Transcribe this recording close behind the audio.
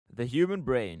The human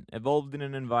brain evolved in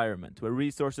an environment where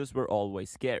resources were always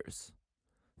scarce.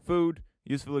 Food,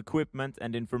 useful equipment,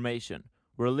 and information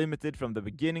were limited from the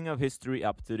beginning of history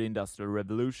up to the Industrial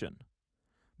Revolution.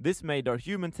 This made our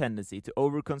human tendency to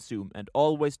overconsume and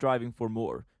always striving for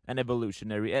more an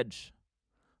evolutionary edge.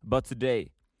 But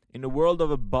today, in a world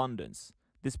of abundance,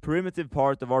 this primitive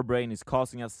part of our brain is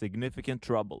causing us significant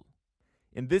trouble.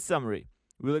 In this summary,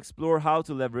 we'll explore how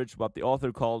to leverage what the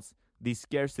author calls the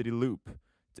scarcity loop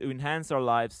to enhance our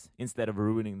lives instead of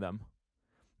ruining them.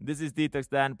 This is Detox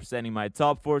Dan presenting my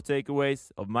top 4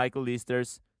 takeaways of Michael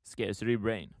Ester's Scarcity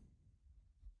Brain.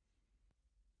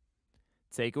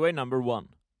 Takeaway number 1.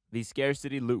 The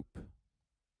scarcity loop.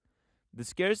 The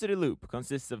scarcity loop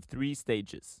consists of 3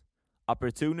 stages: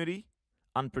 opportunity,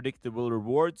 unpredictable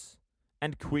rewards,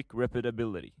 and quick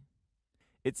repeatability.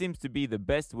 It seems to be the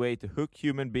best way to hook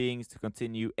human beings to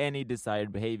continue any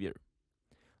desired behavior.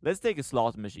 Let's take a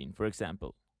slot machine, for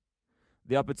example.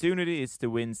 The opportunity is to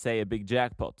win, say, a big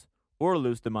jackpot, or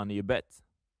lose the money you bet.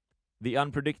 The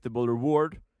unpredictable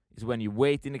reward is when you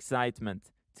wait in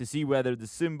excitement to see whether the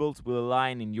symbols will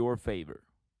align in your favor.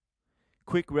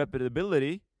 Quick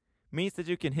repeatability means that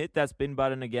you can hit that spin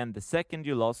button again the second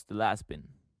you lost the last spin.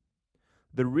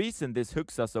 The reason this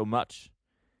hooks us so much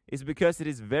is because it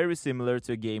is very similar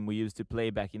to a game we used to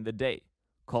play back in the day,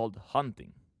 called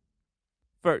hunting.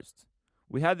 First,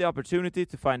 we had the opportunity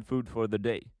to find food for the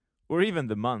day, or even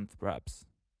the month perhaps.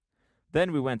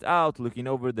 Then we went out looking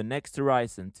over the next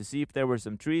horizon to see if there were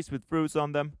some trees with fruits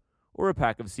on them, or a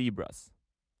pack of zebras.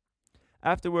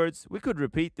 Afterwards, we could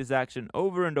repeat this action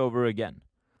over and over again,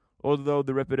 although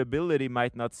the repeatability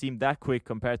might not seem that quick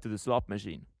compared to the slot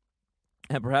machine.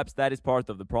 And perhaps that is part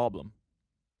of the problem.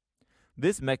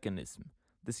 This mechanism,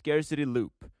 the scarcity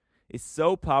loop, is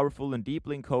so powerful and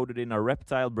deeply encoded in our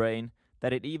reptile brain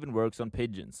that it even works on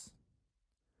pigeons.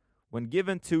 When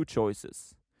given 2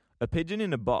 choices, a pigeon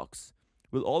in a box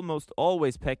will almost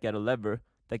always peck at a lever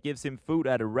that gives him food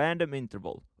at a random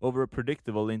interval over a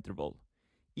predictable interval,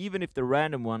 even if the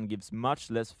random one gives much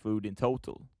less food in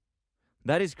total.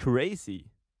 That is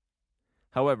crazy!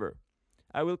 However,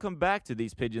 I will come back to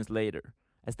these pigeons later,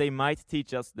 as they might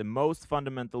teach us the most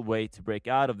fundamental way to break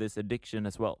out of this addiction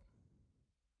as well.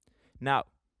 Now,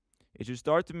 it should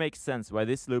start to make sense why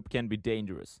this loop can be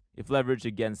dangerous if leveraged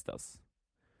against us.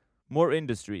 More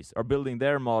industries are building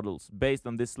their models based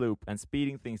on this loop and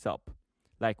speeding things up,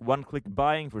 like one-click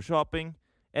buying for shopping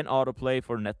and autoplay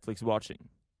for Netflix watching.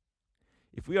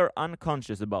 If we are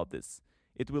unconscious about this,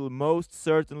 it will most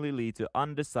certainly lead to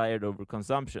undesired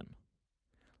overconsumption.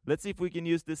 Let's see if we can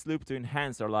use this loop to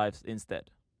enhance our lives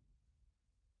instead.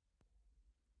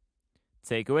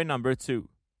 Takeaway number 2.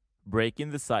 Breaking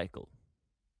the cycle.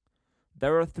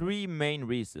 There are 3 main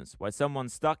reasons why someone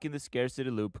stuck in the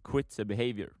scarcity loop quits a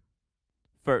behavior.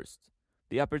 First,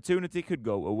 the opportunity could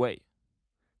go away.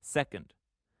 Second,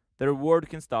 the reward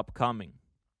can stop coming.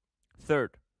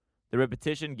 Third, the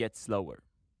repetition gets slower.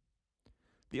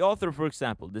 The author, for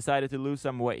example, decided to lose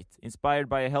some weight, inspired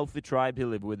by a healthy tribe he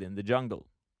lived with in the jungle.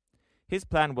 His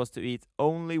plan was to eat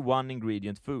only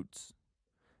 1-ingredient foods.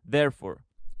 Therefore,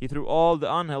 he threw all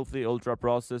the unhealthy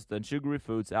ultra-processed and sugary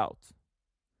foods out.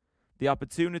 The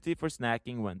opportunity for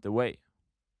snacking went away.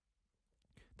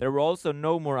 There were also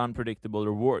no more unpredictable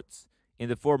rewards, in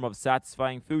the form of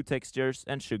satisfying food textures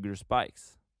and sugar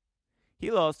spikes.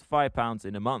 He lost 5 pounds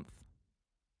in a month.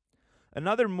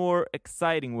 Another more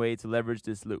exciting way to leverage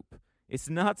this loop is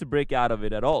not to break out of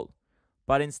it at all,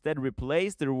 but instead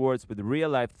replace the rewards with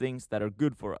real-life things that are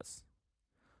good for us.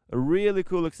 A really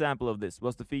cool example of this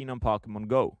was the phenom Pokemon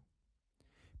Go.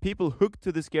 People hooked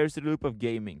to the scarcity loop of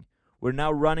gaming were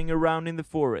now running around in the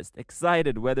forest,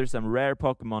 excited whether some rare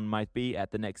Pokemon might be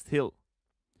at the next hill.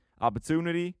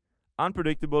 Opportunity,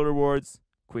 unpredictable rewards,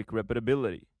 quick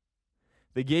repeatability.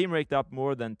 The game raked up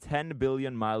more than 10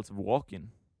 billion miles of walking.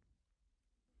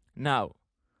 Now,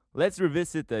 let's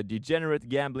revisit the degenerate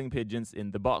gambling pigeons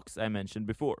in the box I mentioned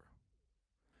before.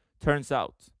 Turns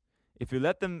out, if you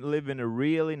let them live in a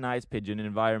really nice pigeon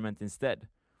environment instead,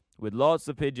 with lots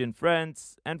of pigeon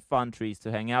friends and fun trees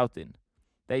to hang out in,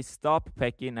 they stop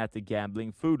pecking at the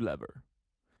gambling food lever.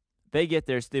 They get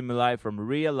their stimuli from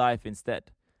real life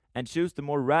instead, and choose the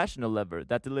more rational lever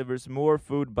that delivers more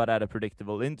food but at a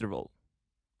predictable interval.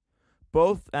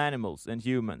 Both animals and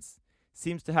humans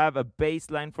seems to have a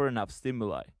baseline for enough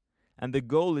stimuli, and the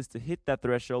goal is to hit that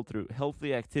threshold through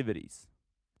healthy activities.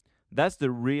 That's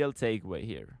the real takeaway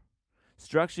here.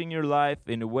 Structuring your life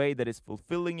in a way that is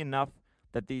fulfilling enough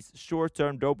that these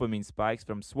short-term dopamine spikes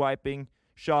from swiping,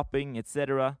 shopping,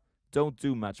 etc. don't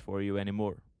do much for you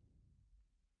anymore.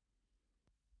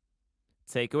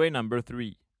 Takeaway number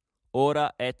 3.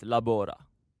 Ora et labora.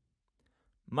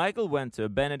 Michael went to a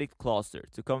Benedict cloister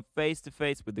to come face to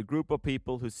face with a group of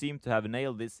people who seemed to have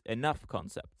nailed this enough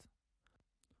concept.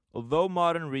 Although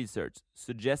modern research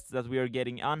suggests that we are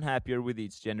getting unhappier with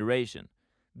each generation,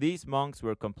 these monks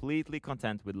were completely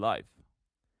content with life.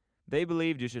 They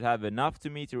believed you should have enough to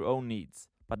meet your own needs,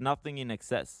 but nothing in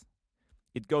excess.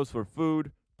 It goes for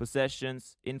food,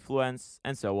 possessions, influence,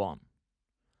 and so on.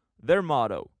 Their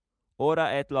motto, Ora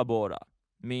et labora,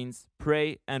 means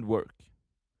pray and work.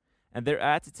 And their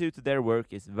attitude to their work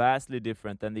is vastly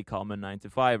different than the common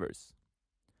 9-to-5ers.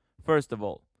 First of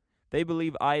all, they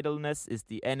believe idleness is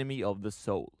the enemy of the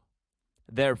soul.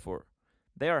 Therefore,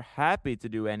 they are happy to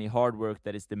do any hard work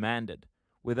that is demanded,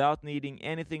 without needing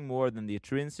anything more than the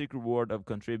intrinsic reward of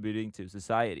contributing to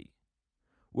society.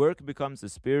 Work becomes a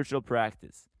spiritual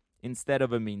practice, instead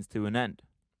of a means to an end.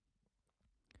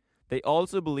 They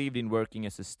also believed in working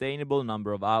a sustainable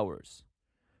number of hours.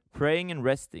 Praying and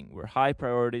resting were high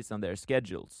priorities on their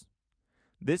schedules.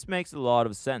 This makes a lot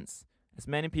of sense, as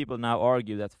many people now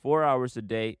argue that 4 hours a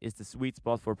day is the sweet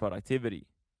spot for productivity.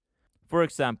 For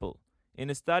example, in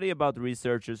a study about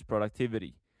researchers'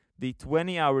 productivity, the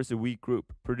 20 hours a week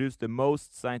group produced the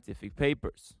most scientific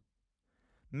papers.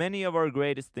 Many of our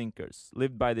greatest thinkers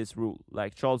lived by this rule,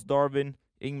 like Charles Darwin,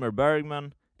 Ingmar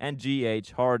Bergman, and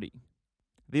G.H. Hardy.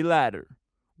 The latter,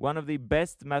 one of the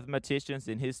best mathematicians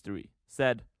in history,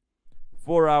 said,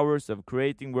 4 hours of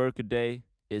creating work a day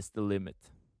is the limit.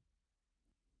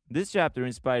 This chapter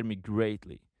inspired me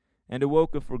greatly and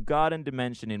awoke a forgotten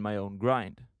dimension in my own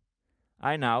grind.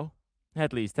 I now,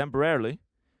 at least temporarily,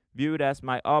 view it as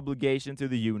my obligation to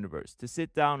the universe to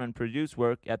sit down and produce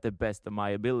work at the best of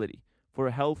my ability for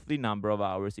a healthy number of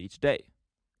hours each day.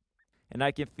 And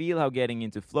I can feel how getting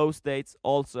into flow states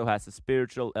also has a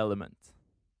spiritual element.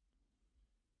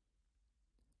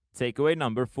 Takeaway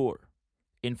number 4.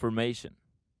 Information.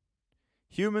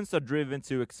 Humans are driven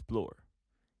to explore.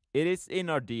 It is in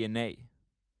our DNA.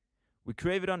 We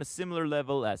crave it on a similar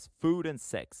level as food and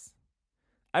sex.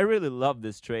 I really love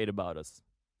this trait about us.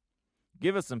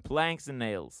 Give us some planks and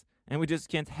nails, and we just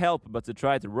can't help but to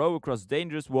try to row across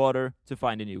dangerous water to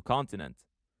find a new continent.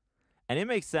 And it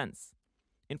makes sense.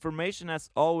 Information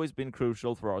has always been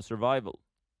crucial for our survival.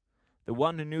 The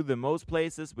one who knew the most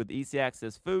places with easy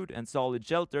access food and solid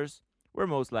shelters were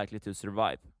most likely to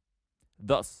survive.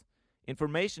 Thus,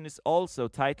 information is also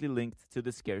tightly linked to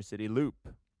the scarcity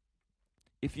loop.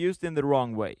 If used in the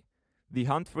wrong way, the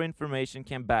hunt for information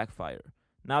can backfire,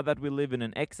 now that we live in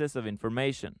an excess of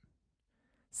information.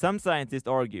 Some scientists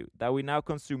argue that we now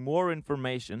consume more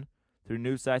information through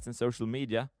news sites and social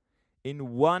media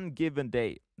in one given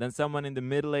day than someone in the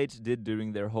Middle Age did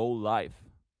during their whole life.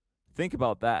 Think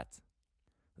about that.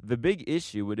 The big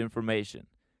issue with information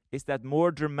is that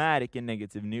more dramatic and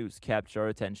negative news capture our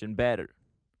attention better.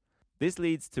 This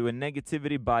leads to a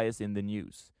negativity bias in the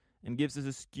news and gives us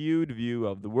a skewed view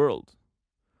of the world.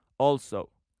 Also,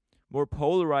 more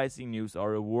polarizing news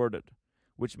are rewarded,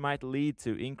 which might lead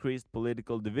to increased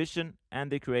political division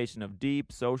and the creation of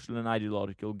deep social and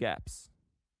ideological gaps.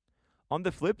 On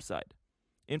the flip side,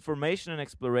 information and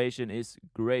exploration is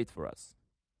great for us.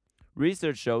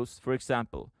 Research shows, for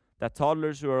example, that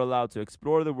toddlers who are allowed to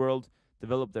explore the world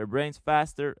develop their brains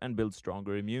faster and build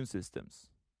stronger immune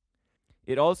systems.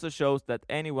 It also shows that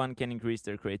anyone can increase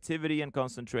their creativity and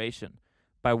concentration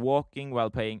by walking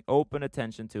while paying open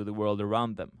attention to the world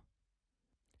around them.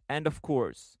 And of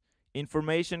course,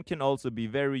 information can also be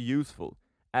very useful,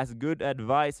 as good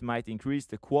advice might increase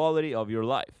the quality of your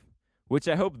life, which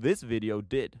I hope this video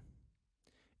did.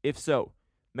 If so,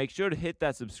 make sure to hit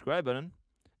that subscribe button,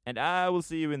 and I will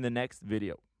see you in the next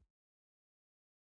video.